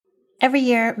Every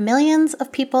year, millions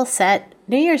of people set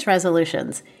New Year's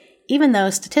resolutions, even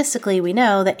though statistically we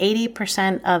know that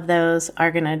 80% of those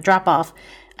are going to drop off.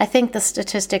 I think the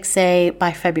statistics say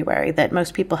by February that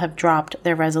most people have dropped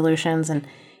their resolutions and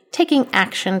taking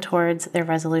action towards their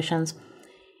resolutions.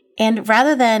 And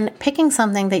rather than picking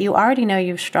something that you already know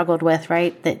you've struggled with,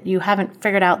 right, that you haven't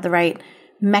figured out the right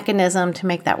mechanism to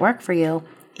make that work for you,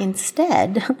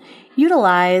 instead,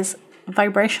 utilize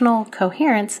vibrational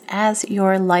coherence as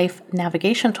your life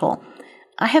navigation tool.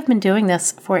 I have been doing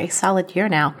this for a solid year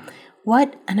now.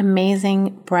 What an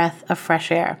amazing breath of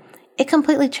fresh air. It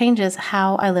completely changes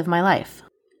how I live my life.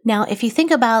 Now, if you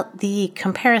think about the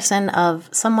comparison of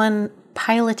someone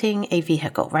piloting a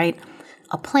vehicle, right?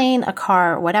 A plane, a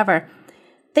car, whatever,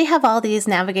 they have all these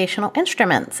navigational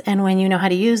instruments. And when you know how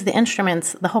to use the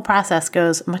instruments, the whole process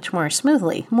goes much more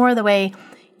smoothly, more the way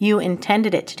you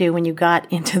intended it to do when you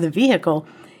got into the vehicle.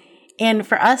 And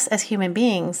for us as human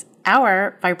beings,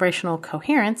 our vibrational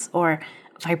coherence or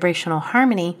vibrational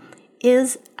harmony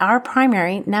is our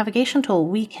primary navigation tool.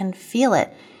 We can feel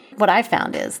it. What I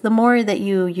found is the more that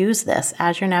you use this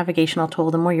as your navigational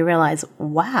tool, the more you realize,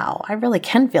 wow, I really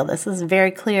can feel this. This is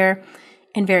very clear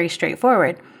and very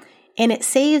straightforward. And it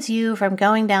saves you from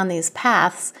going down these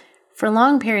paths for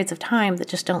long periods of time that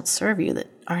just don't serve you, that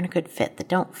aren't a good fit, that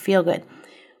don't feel good.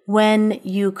 When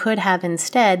you could have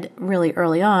instead, really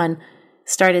early on,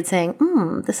 started saying,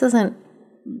 this isn't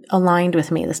aligned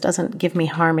with me. This doesn't give me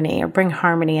harmony or bring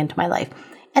harmony into my life.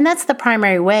 And that's the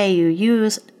primary way you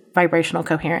use vibrational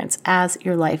coherence as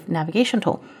your life navigation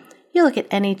tool. You look at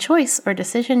any choice or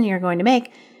decision you're going to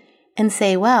make and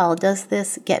say, well, does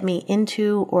this get me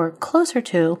into or closer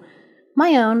to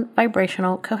my own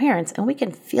vibrational coherence? And we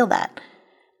can feel that.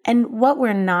 And what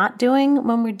we're not doing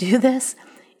when we do this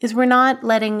is we're not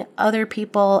letting other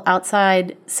people,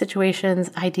 outside situations,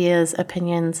 ideas,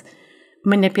 opinions,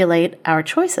 manipulate our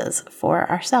choices for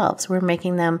ourselves. We're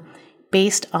making them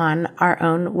based on our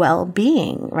own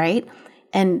well-being, right?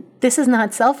 And this is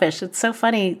not selfish. It's so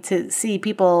funny to see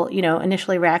people,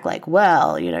 initially react like,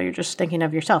 well, you're just thinking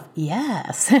of yourself.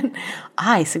 Yes. And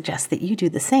I suggest that you do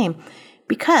the same,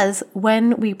 because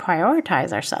when we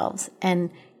prioritize ourselves and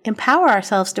empower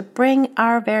ourselves to bring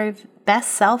our very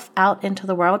best self out into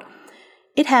the world,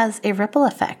 it has a ripple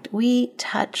effect. We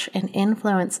touch and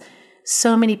influence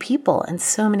so many people and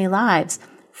so many lives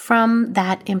from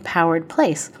that empowered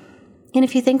place. And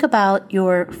if you think about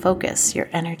your focus, your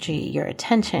energy, your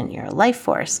attention, your life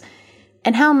force,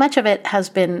 and how much of it has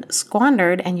been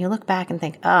squandered, and you look back and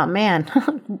think, oh man,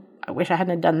 I wish I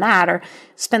hadn't done that or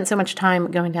spent so much time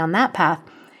going down that path.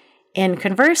 And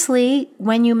conversely,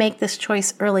 when you make this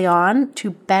choice early on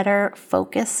to better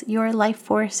focus your life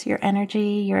force, your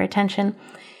energy, your attention,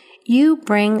 you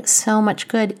bring so much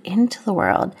good into the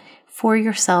world for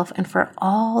yourself and for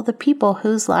all the people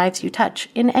whose lives you touch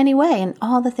in any way and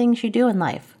all the things you do in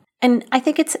life. And I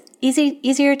think it's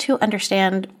easier to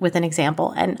understand with an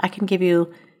example. And I can give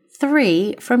you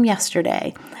 3 from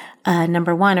yesterday.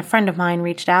 Number 1, a friend of mine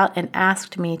reached out and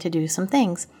asked me to do some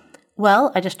things.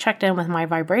 Well, I just checked in with my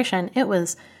vibration. It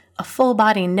was a full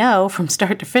body no from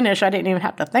start to finish. I didn't even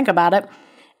have to think about it.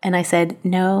 And I said,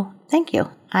 no, thank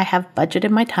you. I have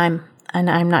budgeted my time and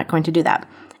I'm not going to do that.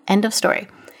 End of story.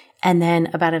 And then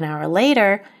about an hour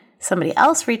later, somebody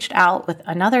else reached out with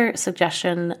another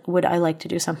suggestion. Would I like to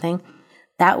do something?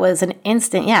 That was an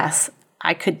instant yes.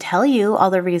 I could tell you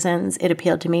all the reasons it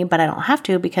appealed to me, but I don't have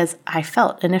to, because I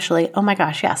felt initially, oh my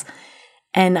gosh, yes.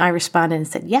 And I responded and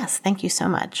said, yes, thank you so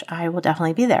much. I will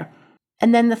definitely be there.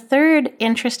 And then the third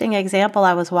interesting example,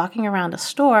 I was walking around a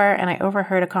store and I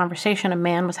overheard a conversation a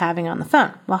man was having on the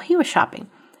phone while he was shopping.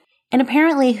 And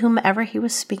apparently whomever he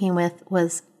was speaking with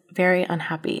was very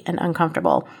unhappy and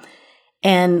uncomfortable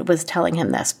and was telling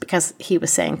him this because he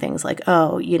was saying things like,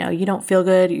 oh, you don't feel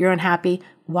good, you're unhappy.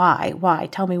 Why?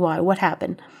 Tell me why. What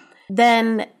happened?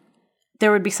 Then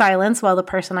there would be silence while the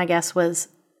person, I guess, was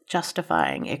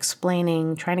justifying,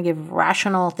 explaining, trying to give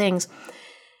rational things.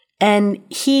 And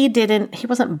he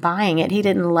wasn't buying it. He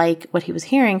didn't like what he was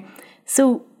hearing.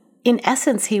 So in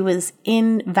essence, he was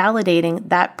invalidating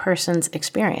that person's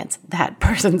experience, that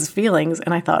person's feelings.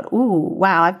 And I thought, ooh,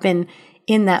 wow, I've been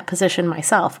in that position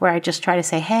myself where I just try to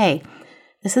say, hey,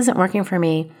 this isn't working for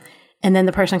me. And then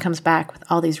the person comes back with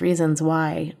all these reasons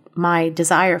why my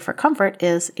desire for comfort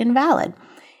is invalid.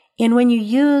 And when you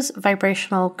use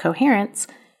vibrational coherence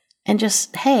and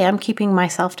just, hey, I'm keeping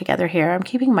myself together here, I'm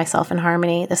keeping myself in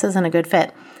harmony, this isn't a good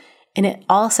fit. And it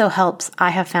also helps, I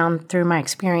have found through my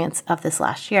experience of this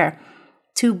last year,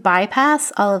 to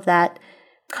bypass all of that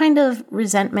kind of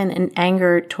resentment and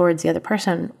anger towards the other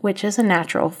person, which is a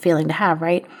natural feeling to have,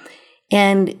 right?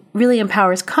 and really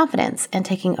empowers confidence and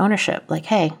taking ownership. Like,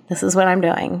 hey, this is what I'm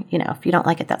doing. If you don't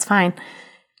like it, that's fine,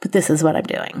 but this is what I'm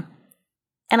doing.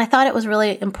 And I thought it was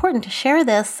really important to share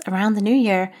this around the new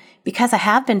year because I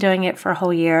have been doing it for a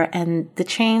whole year and the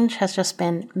change has just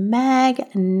been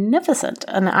magnificent.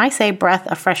 And I say breath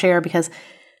of fresh air because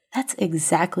that's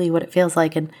exactly what it feels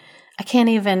like. And I can't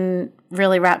even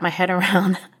really wrap my head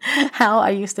around how I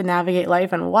used to navigate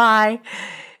life and why,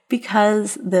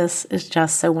 because this is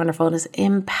just so wonderful. It has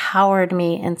empowered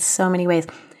me in so many ways.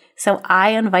 So I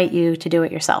invite you to do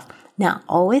it yourself. Now,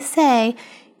 always say,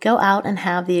 go out and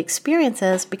have the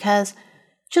experiences, because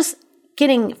just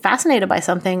getting fascinated by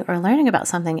something or learning about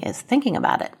something is thinking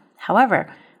about it.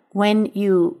 However, when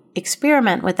you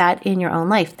experiment with that in your own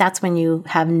life, that's when you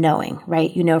have knowing,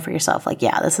 right? You know for yourself, like,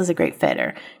 yeah, this is a great fit,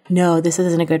 or no, this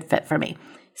isn't a good fit for me.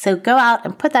 So go out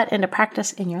and put that into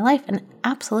practice in your life and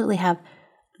absolutely have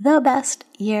the best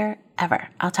year ever.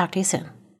 I'll talk to you soon.